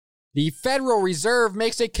The Federal Reserve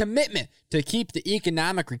makes a commitment to keep the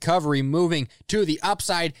economic recovery moving to the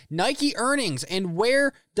upside. Nike earnings, and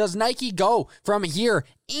where does Nike go from here?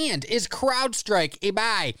 And is CrowdStrike a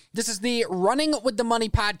buy? This is the Running with the Money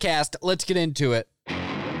podcast. Let's get into it.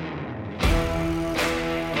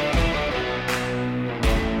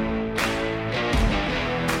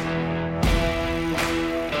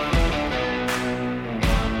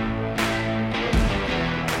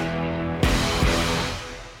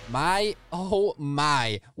 Oh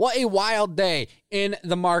my, what a wild day in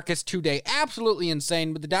the markets today. Absolutely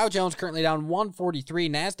insane. But the Dow Jones currently down 143,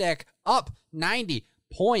 NASDAQ up 90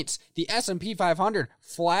 points. The S&P 500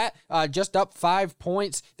 flat, just up 5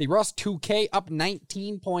 points. The Russ 2K up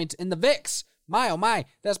 19 points. In the VIX, my oh my,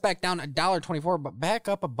 that's back down $1.24, but back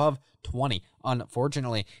up above 20,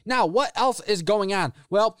 unfortunately. Now, what else is going on?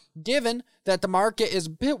 Well, given that the market is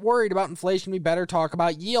a bit worried about inflation, we better talk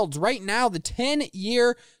about yields. Right now, the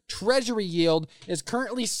 10-year Treasury yield is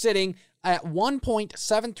currently sitting at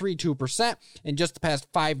 1.732%. In just the past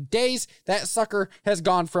 5 days, that sucker has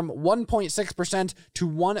gone from 1.6% to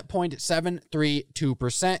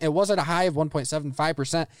 1.732%. It was at a high of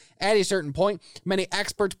 1.75% at a certain point. Many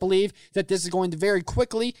experts believe that this is going to very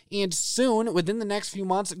quickly and soon, within the next few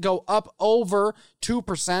months, go up over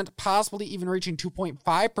 2%, possibly even reaching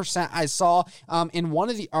 2.5%. I saw in one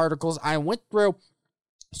of the articles I went through.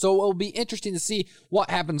 So it will be interesting to see what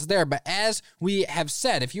happens there. But as we have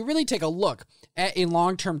said, if you really take a look at a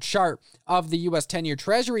long-term chart of the U.S. 10-year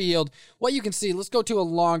Treasury yield, what you can see, let's go to a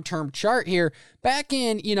long-term chart here. Back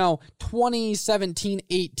in,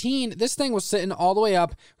 2017-18, this thing was sitting all the way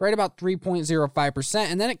up right about 3.05%.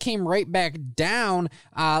 And then it came right back down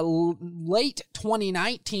late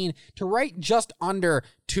 2019 to right just under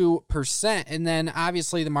 2%. And then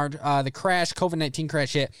obviously the crash, COVID-19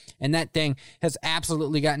 crash hit, and that thing has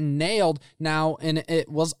absolutely gotten nailed now. And it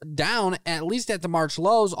was down, at least at the March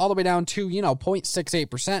lows, all the way down to,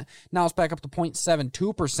 0.68%. Now it's back up to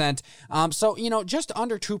 0.72%. So, just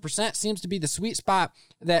under 2% seems to be the sweet spot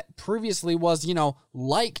that previously was,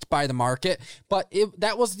 liked by the market. But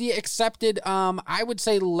that was the accepted, I would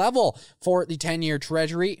say, level for the 10-year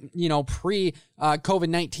Treasury,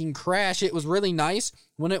 pre-COVID-19 crash. It was really nice.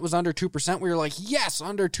 When it was under 2%, we were like, yes,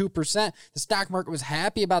 under 2%. The stock market was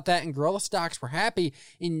happy about that, and growth stocks were happy.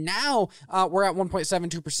 And now we're at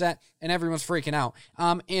 1.72%, and everyone's freaking out.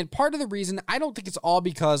 And part of the reason, I don't think it's all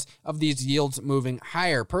because of these yields moving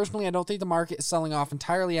higher. Personally, I don't think the market is selling off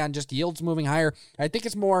entirely on just yields moving higher. I think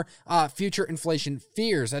it's more future inflation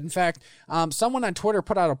fears. In fact, someone on Twitter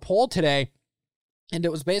put out a poll today, and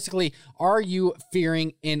it was basically, are you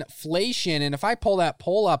fearing inflation? And if I pull that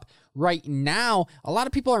poll up right now, a lot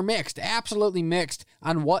of people are mixed, absolutely mixed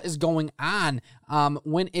on what is going on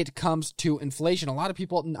when it comes to inflation. A lot of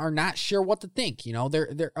people are not sure what to think.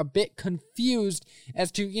 They're a bit confused as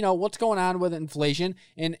to, what's going on with inflation.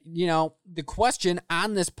 And, the question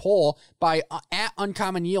on this poll by at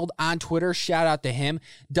Uncommon Yield on Twitter, shout out to him,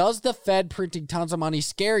 does the Fed printing tons of money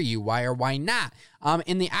scare you? Why or why not?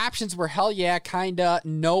 And the options were hell yeah, kinda,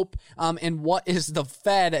 nope, and what is the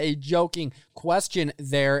Fed? A joking question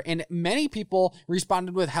there. And many people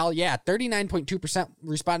responded with hell yeah. 39.2%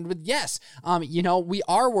 responded with yes. We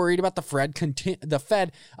are worried about the Fed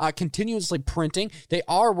continuously printing. They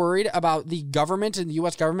are worried about the government and the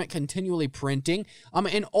U.S. government continually printing.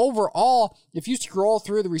 And overall, if you scroll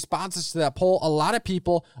through the responses to that poll, a lot of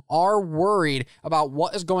people are worried about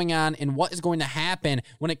what is going on and what is going to happen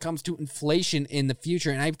when it comes to inflation in the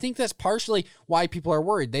future. And I think that's partially why people are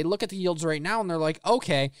worried. They look at the yields right now and they're like,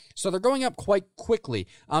 okay, so they're going up quite quickly.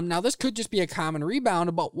 Now this could just be a common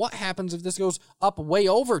rebound, but what happens if this goes up way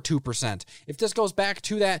over 2%? If this goes back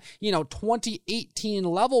to that, 2018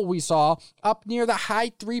 level we saw up near the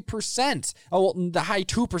high 3%, the high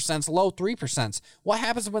 2%, low 3%. What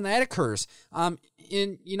happens when that occurs?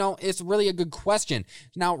 It's really a good question.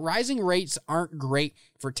 Now, rising rates aren't great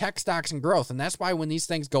for tech stocks and growth, and that's why when these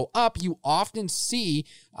things go up, you often see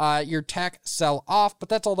your tech sell off. But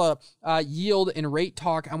that's all the yield and rate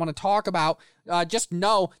talk I want to talk about. Just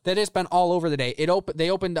know that it's been all over the day. They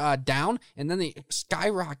opened down, and then they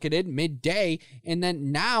skyrocketed midday, and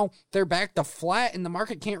then now they're back to flat, and the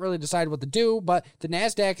market can't really decide what to do. But the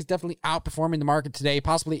Nasdaq is definitely outperforming the market today,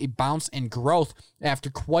 possibly a bounce in growth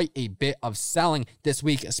after quite a bit of selling this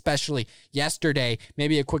week, especially yesterday.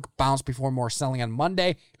 Maybe a quick bounce before more selling on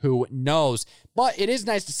Monday. Who knows? But it is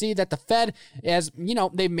nice to see that the Fed, as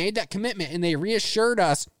they've made that commitment, and they reassured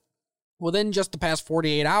us within just the past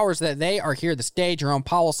 48 hours that they are here to stay. Jerome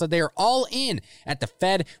Powell said they are all in at the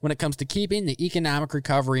Fed when it comes to keeping the economic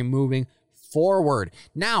recovery moving forward.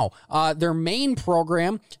 Now, their main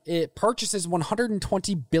program, it purchases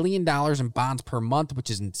 $120 billion in bonds per month, which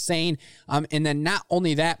is insane. And then not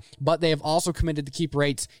only that, but they have also committed to keep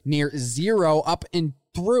rates near zero up in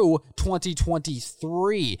through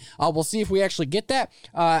 2023. We'll see if we actually get that.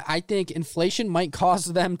 I think inflation might cause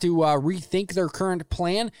them to rethink their current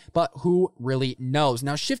plan, but who really knows?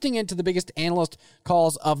 Now, shifting into the biggest analyst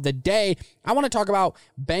calls of the day, I want to talk about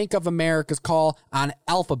Bank of America's call on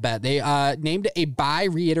Alphabet. They named it a buy,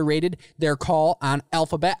 reiterated their call on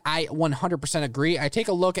Alphabet. I 100% agree. I take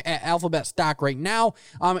a look at Alphabet stock right now,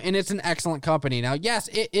 and it's an excellent company. Now, yes,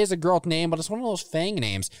 it is a growth name, but it's one of those FANG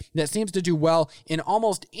names that seems to do well in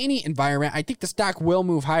almost any environment. I think the stock will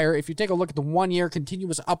move higher. If you take a look at the 1 year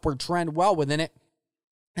continuous upward trend well within it,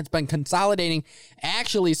 it's been consolidating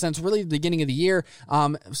actually since really the beginning of the year,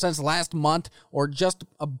 since last month or just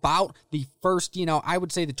about the first, I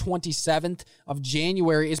would say the 27th of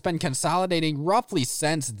January. It's been consolidating roughly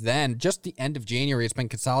since then, just the end of January. It's been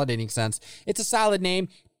consolidating since. It's a solid name.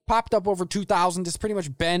 Popped up over 2,000. It's pretty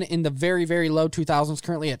much been in the very, very low 2000s,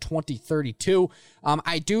 currently at 2032.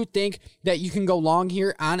 I do think that you can go long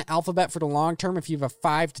here on Alphabet for the long term if you have a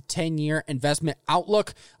 5 to 10 year investment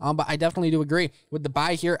outlook. But I definitely do agree with the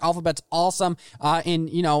buy here. Alphabet's awesome.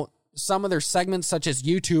 Some of their segments, such as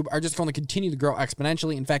YouTube, are just going to continue to grow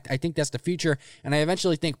exponentially. In fact, I think that's the future. And I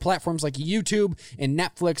eventually think platforms like YouTube and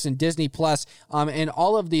Netflix and Disney Plus, and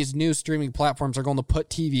all of these new streaming platforms are going to put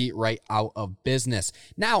TV right out of business.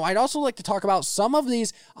 Now, I'd also like to talk about some of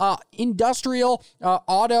these industrial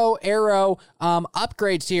auto aero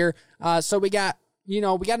upgrades here. So we got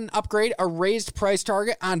an upgrade, a raised price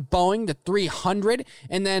target on Boeing to 300.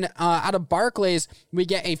 And then out of Barclays, we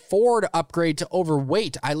get a Ford upgrade to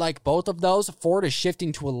overweight. I like both of those. Ford is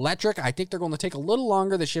shifting to electric. I think they're going to take a little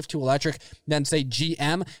longer to shift to electric than, say,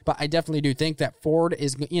 GM. But I definitely do think that Ford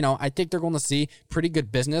is, I think they're going to see pretty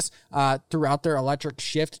good business throughout their electric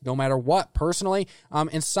shift, no matter what, personally.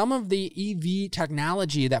 And some of the EV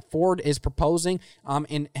technology that Ford is proposing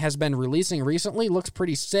and has been releasing recently looks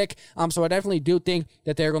pretty sick. So I definitely do think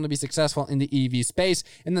that they're going to be successful in the EV space.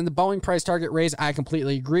 And then the Boeing price target raise, I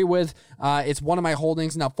completely agree with. It's one of my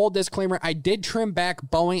holdings. Now, full disclaimer, I did trim back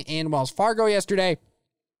Boeing and Wells Fargo yesterday.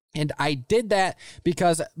 And I did that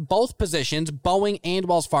because both positions, Boeing and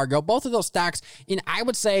Wells Fargo, both of those stocks in, I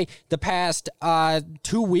would say, the past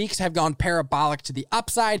 2 weeks have gone parabolic to the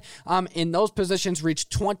upside. In those positions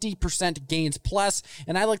reached 20% gains plus.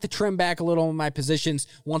 And I like to trim back a little of my positions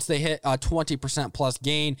once they hit a 20% plus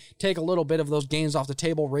gain, take a little bit of those gains off the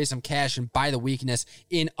table, raise some cash, and buy the weakness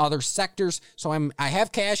in other sectors. So I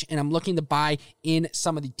have cash, and I'm looking to buy in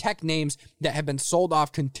some of the tech names that have been sold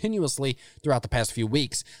off continuously throughout the past few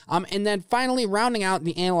weeks. And then finally, rounding out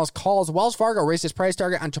the analyst calls, Wells Fargo raised its price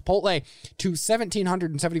target on Chipotle to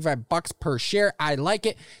 $1,775 per share. I like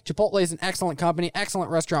it. Chipotle is an excellent company, excellent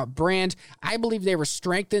restaurant brand. I believe they were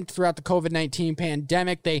strengthened throughout the COVID-19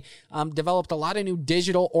 pandemic. They developed a lot of new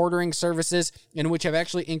digital ordering services in which have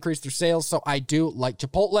actually increased their sales. So I do like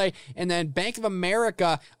Chipotle. And then Bank of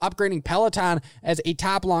America upgrading Peloton as a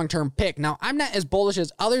top long-term pick. Now, I'm not as bullish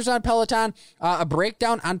as others on Peloton. A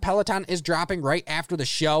breakdown on Peloton is dropping right after the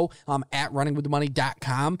show at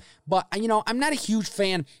runningwiththemoney.com. But, I'm not a huge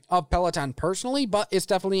fan of Peloton personally, but it's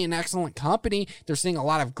definitely an excellent company. They're seeing a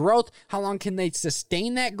lot of growth. How long can they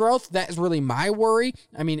sustain that growth? That is really my worry.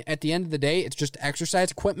 I mean, at the end of the day, it's just exercise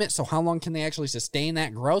equipment. So how long can they actually sustain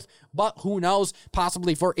that growth? But who knows,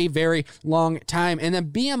 possibly for a very long time. And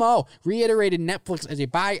then BMO reiterated Netflix as a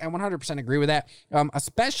buy. I 100% agree with that,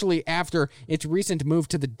 especially after its recent move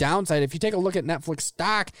to the downside. If you take a look at Netflix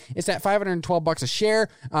stock, it's at $512 a share.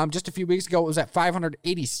 Just a few weeks ago, it was at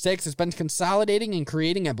 586. It's been consolidating and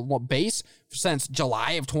creating a base since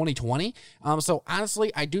July of 2020. So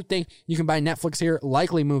honestly, I do think you can buy Netflix here.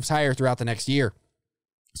 Likely moves higher throughout the next year.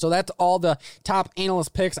 So that's all the top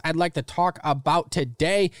analyst picks I'd like to talk about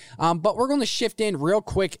today. But we're going to shift in real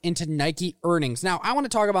quick into Nike earnings. Now, I want to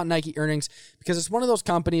talk about Nike earnings because it's one of those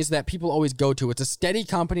companies that people always go to. It's a steady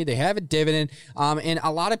company. They have a dividend. And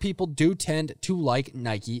a lot of people do tend to like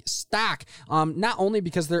Nike stock. Not only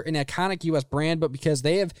because they're an iconic U.S. brand, but because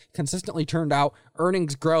they have consistently turned out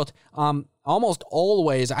earnings growth almost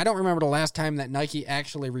always. I don't remember the last time that Nike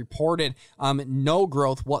actually reported no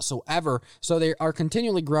growth whatsoever. So they are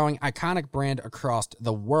continually growing, iconic brand across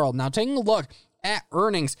the world. Now, taking a look at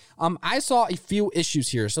earnings, I saw a few issues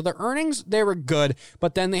here. So the earnings, they were good,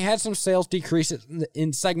 but then they had some sales decreases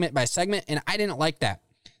in segment by segment, and I didn't like that.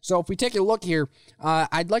 So if we take a look here,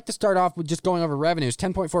 I'd like to start off with just going over revenues.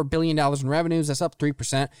 $10.4 billion in revenues. That's up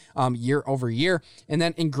 3% year over year. And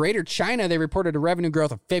then in Greater China, they reported a revenue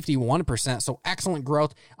growth of 51%. So excellent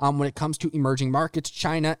growth when it comes to emerging markets.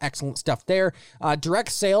 China, excellent stuff there.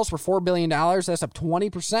 Direct sales were $4 billion. That's up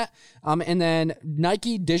 20%. And then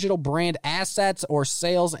Nike digital brand assets or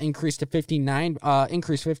sales increased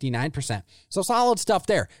 59%. So solid stuff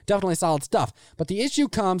there. Definitely solid stuff. But the issue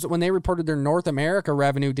comes when they reported their North America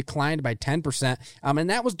revenue declined by 10%, and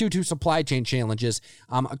that was due to supply chain challenges.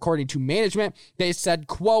 According to management, they said,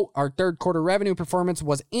 quote, our third quarter revenue performance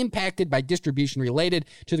was impacted by distribution related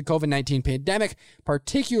to the COVID-19 pandemic,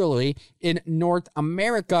 particularly in North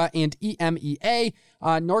America and EMEA.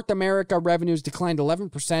 North America revenues declined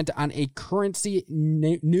 11% on a currency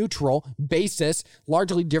neutral basis,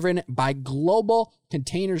 largely driven by global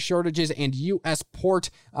container shortages and U.S. port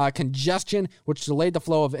congestion, which delayed the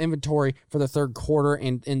flow of inventory for the third quarter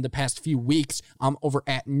and in the past few weeks over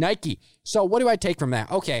at Nike. So what do I take from that?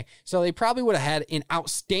 Okay, so they probably would have had an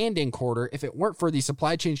outstanding quarter if it weren't for the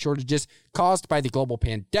supply chain shortages caused by the global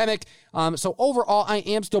pandemic. So overall, I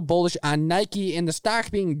am still bullish on Nike, and the stock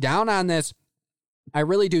being down on this, I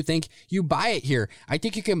really do think you buy it here. I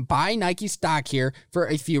think you can buy Nike stock here for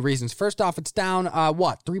a few reasons. First off, it's down,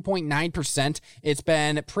 3.9%. It's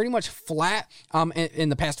been pretty much flat in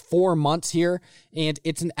the past 4 months here, and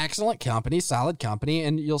it's an excellent company, solid company,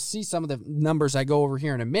 and you'll see some of the numbers I go over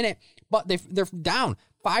here in a minute, but they're down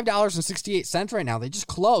 $5.68 right now. They just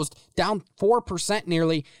closed down 4%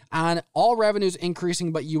 nearly on all revenues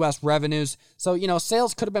increasing but U.S. revenues. So,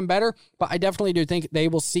 sales could have been better, but I definitely do think they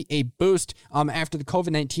will see a boost after the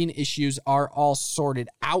COVID-19 issues are all sorted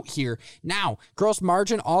out here. Now, gross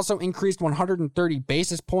margin also increased 130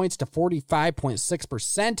 basis points to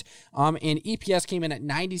 45.6%, and EPS came in at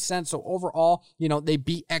 90 cents. So overall, they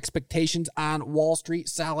beat expectations on Wall Street.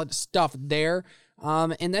 Solid stuff there.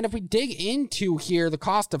 And then if we dig into here, the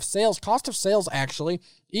cost of sales actually,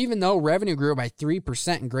 even though revenue grew by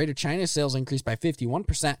 3% and Greater China sales increased by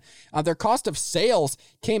 51%, their cost of sales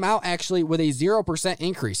came out actually with a 0%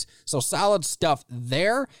 increase. So solid stuff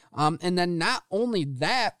there. And then not only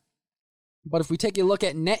that, but if we take a look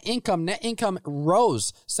at net income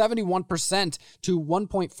rose 71% to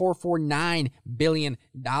 $1.449 billion.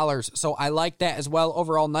 So I like that as well.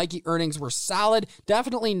 Overall, Nike earnings were solid.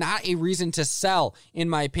 Definitely not a reason to sell, in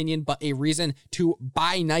my opinion, but a reason to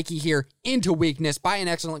buy Nike here into weakness, buy an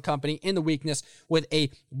excellent company in the weakness with a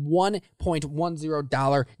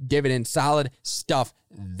 $1.10 dividend. Solid stuff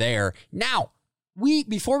there. Now,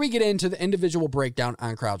 before we get into the individual breakdown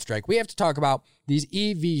on CrowdStrike, we have to talk about these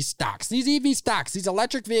EV stocks. These EV stocks, these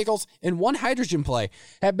electric vehicles and one hydrogen play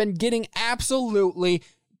have been getting absolutely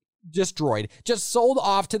destroyed, just sold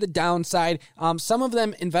off to the downside. Some of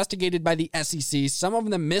them investigated by the SEC, some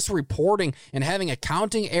of them misreporting and having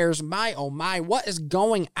accounting errors. My, oh my, what is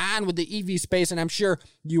going on with the EV space? And I'm sure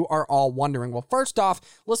you are all wondering. Well, first off,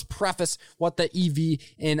 let's preface what the EV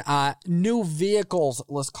in new vehicles,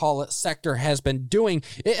 let's call it, sector has been doing.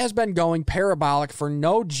 It has been going parabolic for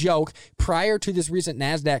no joke prior to this recent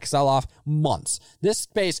NASDAQ sell-off months. This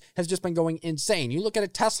space has just been going insane. You look at a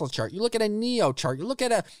Tesla chart, you look at a NIO chart, you look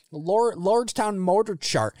at a Lordstown Motor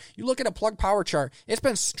chart, you look at a Plug Power chart, it's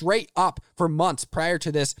been straight up for months prior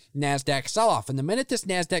to this NASDAQ sell-off. And the minute this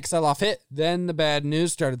NASDAQ sell-off hit, then the bad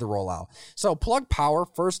news started to roll out. So Plug Power,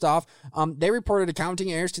 first off, they reported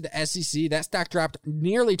accounting errors to the SEC. That stock dropped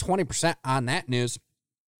nearly 20% on that news.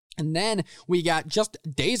 And then we got, just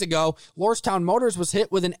days ago, Lordstown Motors was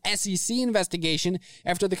hit with an SEC investigation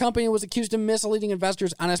after the company was accused of misleading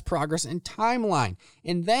investors on its progress and timeline.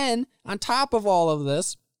 And then, on top of all of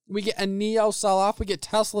this, we get a NIO sell-off, we get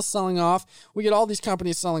Tesla selling off, we get all these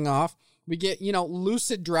companies selling off, we get,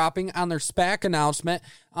 Lucid dropping on their SPAC announcement,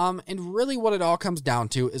 and really what it all comes down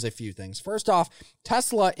to is a few things. First off,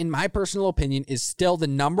 Tesla, in my personal opinion, is still the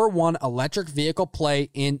number one electric vehicle play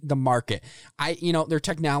in the market. Their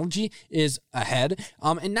technology is ahead,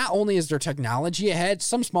 and not only is their technology ahead,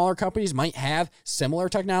 some smaller companies might have similar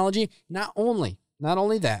technology. Not only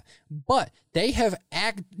that, but they have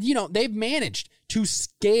they've managed to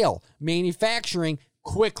scale manufacturing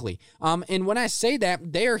quickly. And when I say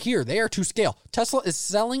that, they are here. They are to scale. Tesla is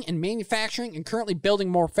selling and manufacturing and currently building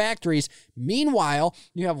more factories. Meanwhile,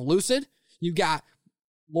 you have Lucid, you got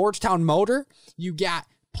Lordstown Motor, you got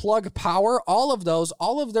Plug Power, all of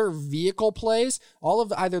their vehicle plays, all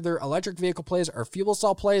of either their electric vehicle plays or fuel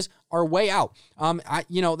cell plays are way out.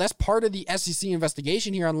 That's part of the SEC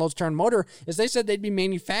investigation here on Lordstown Motor, is they said they'd be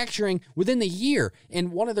manufacturing within the year.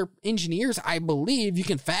 And one of their engineers, I believe, you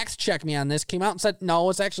can fact check me on this, came out and said, no,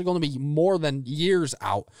 it's actually going to be more than years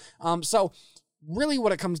out. So really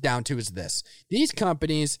what it comes down to is this. These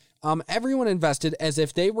companies, everyone invested as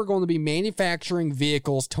if they were going to be manufacturing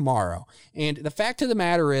vehicles tomorrow. And the fact of the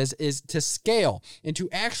matter is to scale and to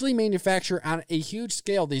actually manufacture on a huge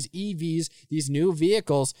scale these EVs, these new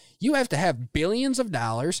vehicles, you have to have billions of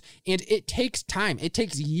dollars, and it takes time. It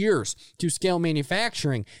takes years to scale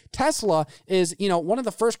manufacturing. Tesla is, one of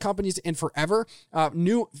the first companies in forever,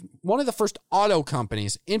 one of the first auto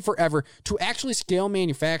companies in forever to actually scale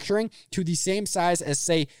manufacturing to the same size as,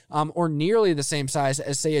 say, or nearly the same size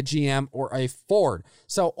as, say, a GM or a Ford.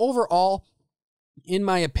 So overall, in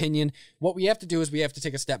my opinion, what we have to do is we have to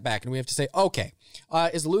take a step back and we have to say, okay,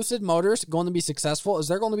 is Lucid Motors going to be successful? Are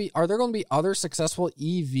there going to be other successful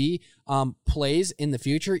EV plays in the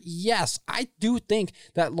future? Yes, I do think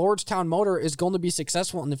that Lordstown Motor is going to be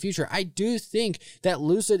successful in the future. I do think that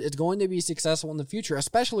Lucid is going to be successful in the future,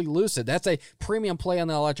 especially Lucid. That's a premium play on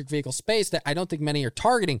the electric vehicle space that I don't think many are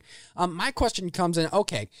targeting. My question comes in,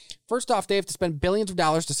 okay, first off, they have to spend billions of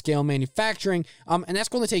dollars to scale manufacturing, and that's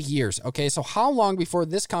going to take years, okay? So how long before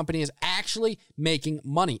this company is actually making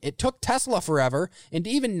money? It took Tesla forever, and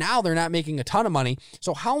even now they're not making a ton of money.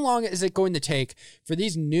 So how long is it going to take for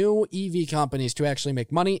these new EV companies to actually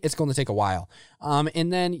make money? It's going to take a while.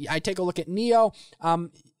 And then I take a look at NIO.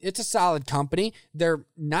 It's a solid company. They're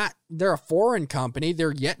a foreign company.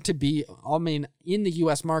 They're yet to be, in the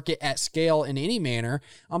U.S. market at scale in any manner.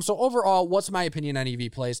 So overall, what's my opinion on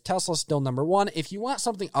EV plays? Tesla's still number one. If you want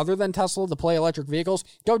something other than Tesla to play electric vehicles,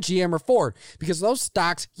 go GM or Ford, because those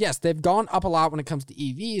stocks, yes, they've gone up a lot when it comes to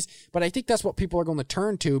EVs, but I think that's what people are going to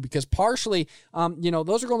turn to, because partially,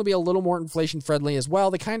 those are going to be a little more inflation friendly as well.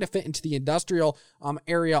 They kind of fit into the industrial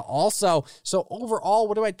area also. So overall,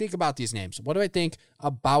 what do I think about these names? What do I think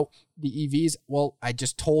about the EVs? Well, I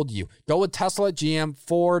just told you. Go with Tesla, GM,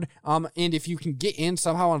 Ford, and if you can get in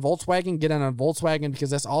somehow on Volkswagen, get in on Volkswagen, because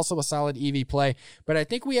that's also a solid EV play. But I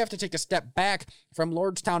think we have to take a step back from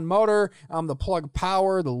Lordstown Motor, the Plug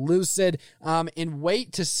Power, the Lucid, and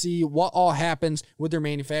wait to see what all happens with their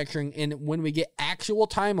manufacturing, and when we get actual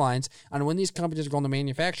timelines on when these companies are going to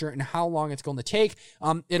manufacture and how long it's going to take.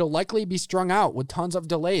 It'll likely be strung out with tons of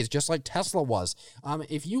delays, just like Tesla was.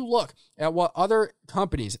 If you look at what other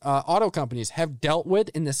companies, auto companies, have dealt with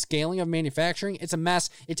in the scaling of manufacturing, it's a mess.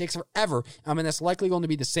 It takes forever. And that's likely going to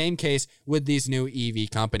be the same case with these new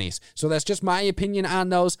EV companies. So that's just my opinion on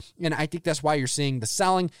those. And I think that's why you're seeing the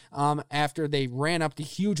selling after they ran up to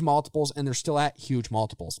huge multiples, and they're still at huge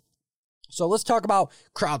multiples. So let's talk about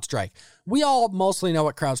CrowdStrike. We all mostly know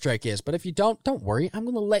what CrowdStrike is, but if you don't worry, I'm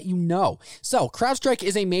going to let you know. So CrowdStrike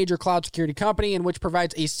is a major cloud security company in which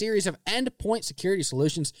provides a series of endpoint security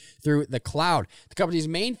solutions through the cloud. The company's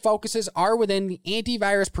main focuses are within the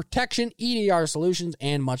antivirus protection, EDR solutions,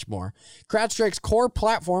 and much more. CrowdStrike's core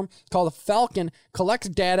platform, called Falcon, collects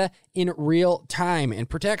data in real time and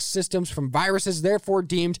protects systems from viruses, therefore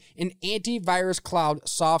deemed an antivirus cloud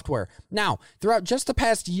software. Now, throughout just the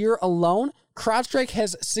past year alone, CrowdStrike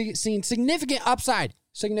has seen significant upside.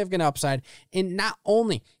 And not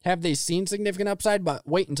only have they seen significant upside, but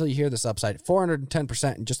wait until you hear this upside,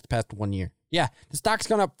 410% in just the past 1 year. Yeah, the stock's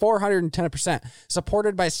gone up 410%,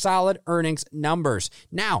 supported by solid earnings numbers.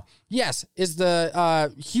 Now, yes, is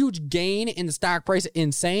the huge gain in the stock price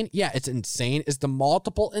insane? Yeah, it's insane. Is the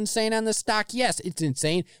multiple insane on the stock? Yes, it's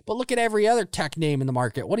insane. But look at every other tech name in the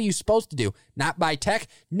market. What are you supposed to do? Not buy tech?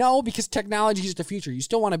 No, because technology is the future. You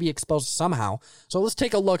still want to be exposed somehow. So let's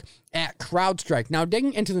take a look at CrowdStrike. Now,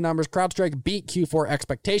 digging into the numbers, CrowdStrike beat Q4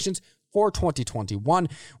 expectations for 2021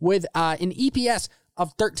 with an EPS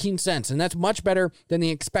of 13 cents, and that's much better than the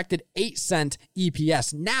expected 8-cent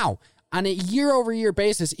EPS. Now, on a year-over-year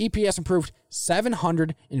basis, EPS improved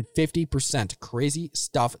 750%. Crazy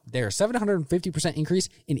stuff there. 750% increase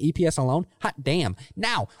in EPS alone. Hot damn.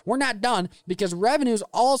 Now, we're not done, because revenues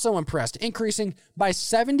also impressed, increasing by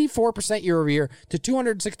 74% year-over-year to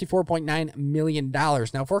 $264.9 million.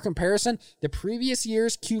 Now, for comparison, the previous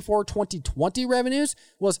year's Q4 2020 revenues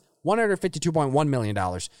was $152.1 million.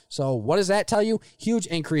 So what does that tell you? Huge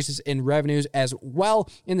increases in revenues as well.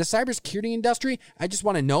 In the cybersecurity industry, I just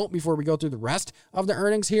want to note before we go through the rest of the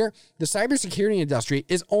earnings here, the cybersecurity industry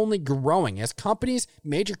is only growing as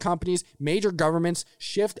major companies, major governments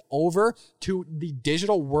shift over to the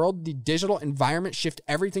digital world, the digital environment, shift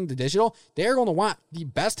everything to digital. They're going to want the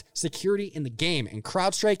best security in the game, and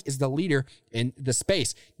CrowdStrike is the leader in the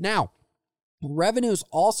space. Now, Revenues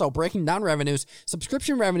also, breaking down revenues,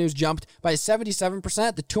 subscription revenues jumped by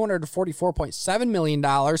 77% to $244.7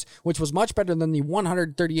 million, which was much better than the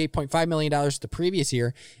 $138.5 million the previous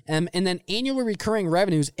year. And then annual recurring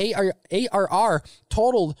revenues, ARR,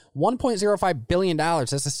 totaled $1.05 billion.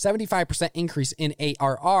 That's a 75% increase in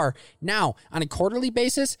ARR. Now, on a quarterly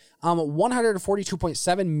basis,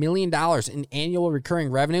 $142.7 million in annual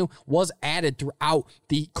recurring revenue was added throughout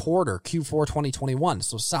the quarter, Q4 2021.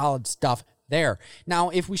 So solid stuff there. Now,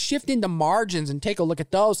 if we shift into margins and take a look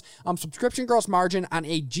at those, subscription gross margin on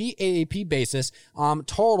a GAAP basis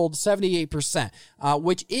totaled 78%,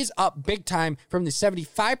 which is up big time from the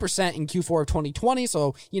 75% in Q4 of 2020.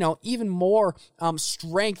 So, even more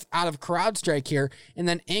strength out of CrowdStrike here. And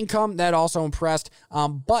then income, that also impressed.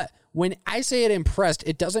 But when I say it impressed,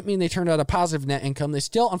 it doesn't mean they turned out a positive net income. They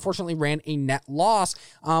still, unfortunately, ran a net loss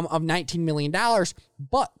of $19 million,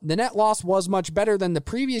 but the net loss was much better than the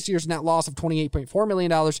previous year's net loss of $28.4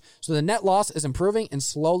 million. So the net loss is improving and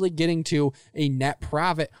slowly getting to a net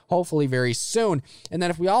profit, hopefully very soon. And then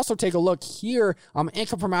if we also take a look here,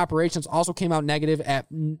 income from operations also came out negative at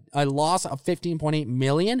a loss of $15.8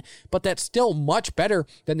 million, but that's still much better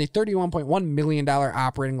than the $31.1 million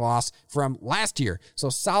operating loss from last year. So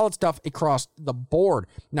solid stuff across the board.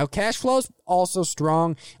 Now, cash flows also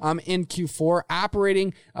strong in Q4.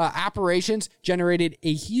 Operations generated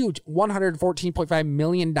a huge $114.5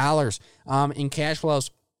 million in cash flows.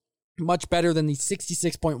 Much better than the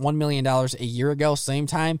 $66.1 million a year ago, same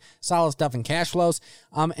time. Solid stuff in cash flows.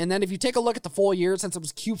 And then if you take a look at the full year, since it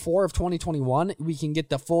was Q4 of 2021, we can get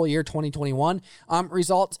the full year 2021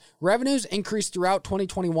 results. Revenues increased throughout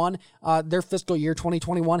 2021, their fiscal year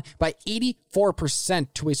 2021, by 84%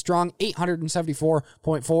 to a strong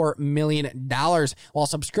 $874.4 million, while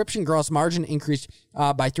subscription gross margin increased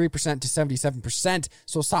by 3% to 77%.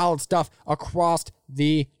 So solid stuff across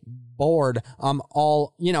the board.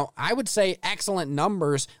 I would say excellent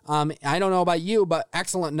numbers. I don't know about you, but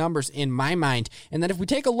excellent numbers in my mind. And then if we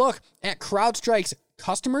take a look at CrowdStrike's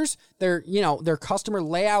customers, their customer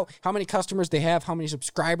layout, how many customers they have, how many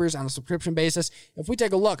subscribers on a subscription basis. If we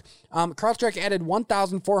take a look, CrowdStrike added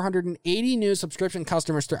 1,480 new subscription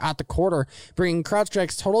customers throughout the quarter, bringing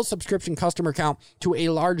CrowdStrike's total subscription customer count to a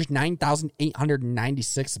large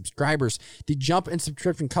 9,896 subscribers. The jump in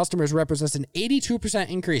subscription customers represents an 82%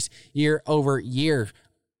 increase year over year.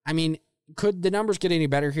 I mean, could the numbers get any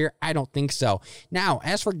better here? I don't think so. Now,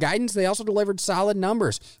 as for guidance, they also delivered solid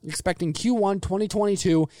numbers, expecting Q1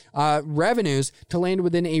 2022 revenues to land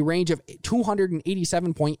within a range of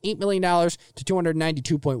 $287.8 million to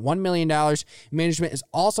 $292.1 million. Management is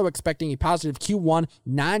also expecting a positive Q1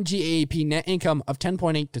 non-GAAP net income of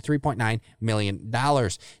 $10.8 to $3.9 million. Now,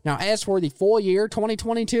 as for the full year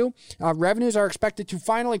 2022, revenues are expected to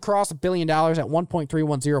finally cross $1 billion at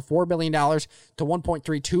 $1.3104 billion to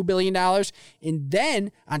 $1.32 billion. And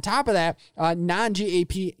then on top of that,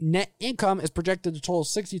 non-GAAP net income is projected to total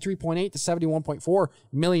 $63.8 to $71.4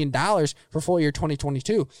 million for full year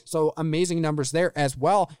 2022. So amazing numbers there as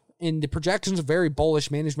well. And the projections are very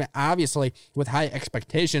bullish. Management, obviously, with high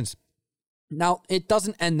expectations. Now, it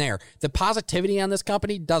doesn't end there. The positivity on this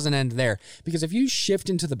company doesn't end there, because if you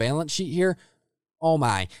shift into the balance sheet here, oh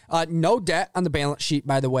my. No debt on the balance sheet,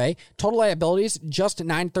 by the way. Total liabilities, just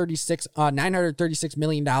 $936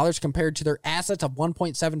 million compared to their assets of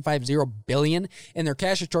 $1.750 billion and their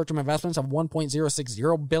cash and short-term investments of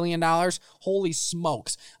 $1.060 billion. Holy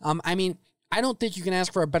smokes. I don't think you can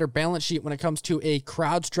ask for a better balance sheet when it comes to a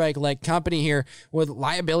CrowdStrike-like company here with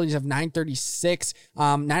liabilities of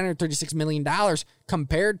 $936 million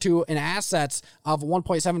compared to an assets of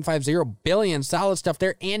 $1.750 billion. Solid stuff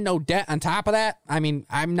there, and no debt on top of that. I'm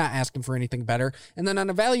not asking for anything better. And then on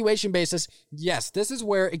a valuation basis, yes, this is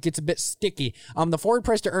where it gets a bit sticky. The forward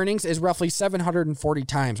price to earnings is roughly 740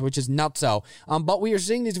 times, which is nutso. But we are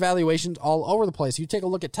seeing these valuations all over the place. You take a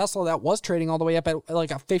look at Tesla, that was trading all the way up at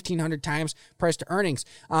like a 1,500 times price to earnings.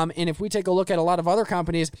 And if we take a look at a lot of other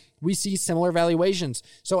companies, we see similar valuations.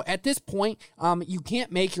 So at this point, you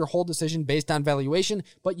can't make your whole decision based on valuation,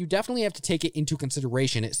 but you definitely have to take it into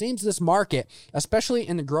consideration. It seems this market, especially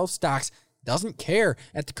in the growth stocks, doesn't care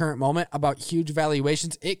at the current moment about huge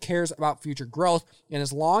valuations. It cares about future growth. And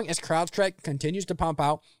as long as CrowdStrike continues to pump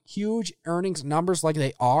out huge earnings numbers like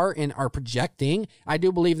they are and are projecting, I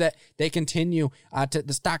do believe that they continue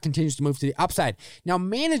the stock continues to move to the upside. Now,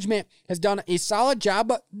 management has done a solid job,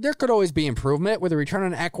 but there could always be improvement, with a return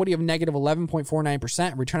on equity of negative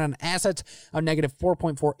 11.49%, return on assets of negative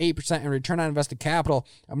 4.48%, and return on invested capital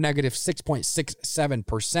of negative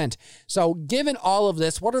 6.67%. So given all of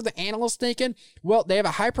this, what are the analysts thinking? Well, they have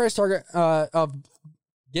a high price target of,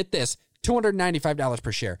 get this, $295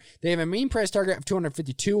 per share. They have a mean price target of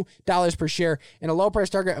 $252 per share and a low price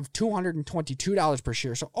target of $222 per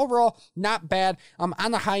share. So overall, not bad.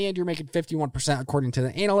 On the high end, you're making 51% according to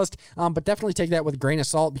the analyst, but definitely take that with a grain of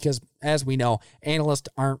salt because, as we know, analysts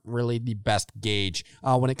aren't really the best gauge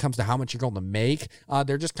when it comes to how much you're going to make.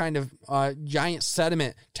 They're just kind of a giant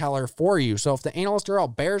sentiment teller for you. So if the analysts are all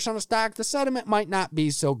bearish on a stock, the sentiment might not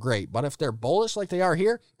be so great. But if they're bullish like they are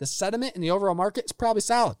here, the sentiment in the overall market is probably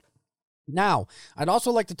solid. Now, I'd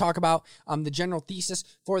also like to talk about the general thesis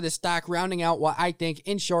for this stock, rounding out what I think,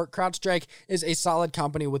 in short, CrowdStrike is a solid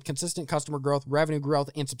company with consistent customer growth, revenue growth,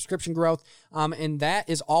 and subscription growth, and that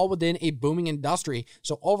is all within a booming industry.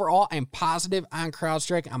 So overall, I'm positive on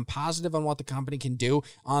CrowdStrike. I'm positive on what the company can do,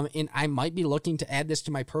 and I might be looking to add this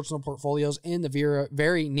to my personal portfolios in the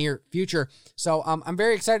very near future. So I'm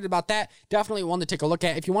very excited about that. Definitely one to take a look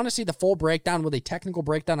at. If you want to see the full breakdown with a technical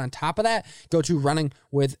breakdown on top of that, go to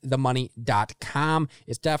runningwiththemoney.com.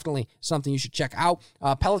 It's definitely something you should check out.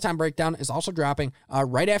 Peloton breakdown is also dropping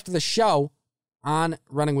right after the show on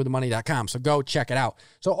runningwiththemoney.com. So go check it out.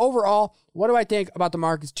 So overall, what do I think about the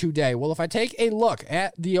markets today? Well, if I take a look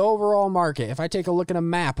at the overall market, if I take a look at a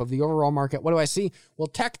map of the overall market, what do I see? Well,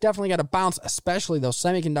 tech definitely got a bounce, especially those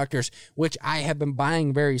semiconductors, which I have been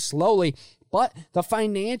buying very slowly. But the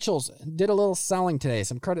financials did a little selling today.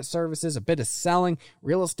 Some credit services, a bit of selling,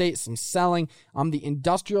 real estate, some selling. The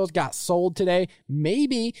industrials got sold today.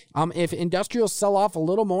 Maybe if industrials sell off a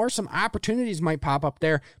little more, some opportunities might pop up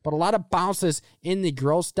there. But a lot of bounces in the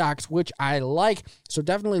growth stocks, which I like. So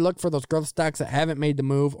definitely look for those growth stocks that haven't made the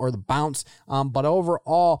move or the bounce. But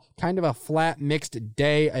overall, kind of a flat, mixed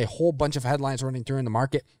day. A whole bunch of headlines running through in the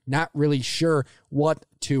market. Not really sure what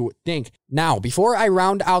to think. Now, before I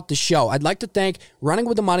round out the show, I'd like to thank Running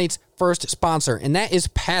with the Money's first sponsor, and that is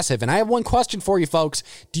Passive. And I have one question for you folks.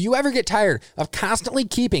 Do you ever get tired of constantly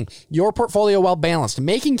keeping your portfolio well balanced,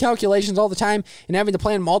 making calculations all the time, and having to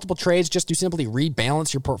plan multiple trades just to simply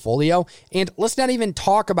rebalance your portfolio? And let's not even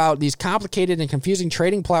talk about these complicated and confusing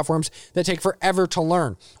trading platforms that take forever to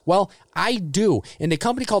learn. Well, I do, and a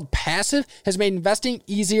company called Passive has made investing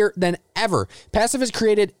easier than ever. Passive has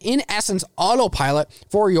created, in essence, autopilot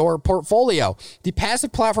for your portfolio. The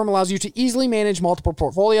Passive platform allows you to easily manage multiple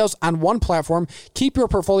portfolios on one platform, keep your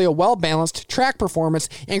portfolio well balanced, track performance,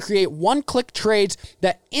 and create one-click trades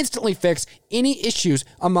that instantly fix any issues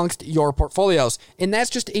amongst your portfolios. And that's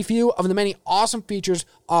just a few of the many awesome features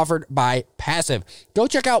offered by Passive. Go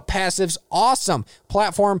check out Passive's awesome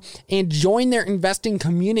platform and join their investing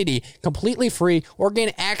community completely free, or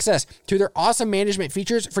gain access to their awesome management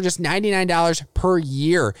features for just $99 per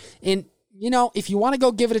year. And if you want to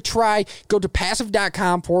go give it a try, go to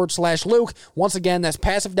passive.com/Luke. Once again, that's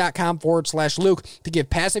passive.com/Luke to give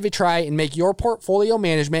Passive a try and make your portfolio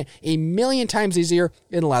management a million times easier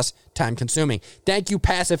and less time consuming. Thank you,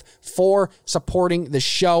 Passive, for supporting the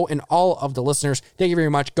show and all of the listeners. Thank you very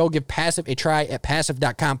much. Go give Passive a try at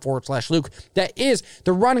passive.com/Luke. That is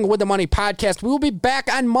the Running with the Money podcast. We will be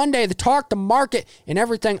back on Monday to talk the market and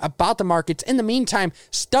everything about the markets. In the meantime,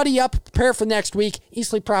 study up, prepare for next week, eat,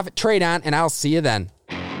 sleep, profit, trade on, and I'll see you then.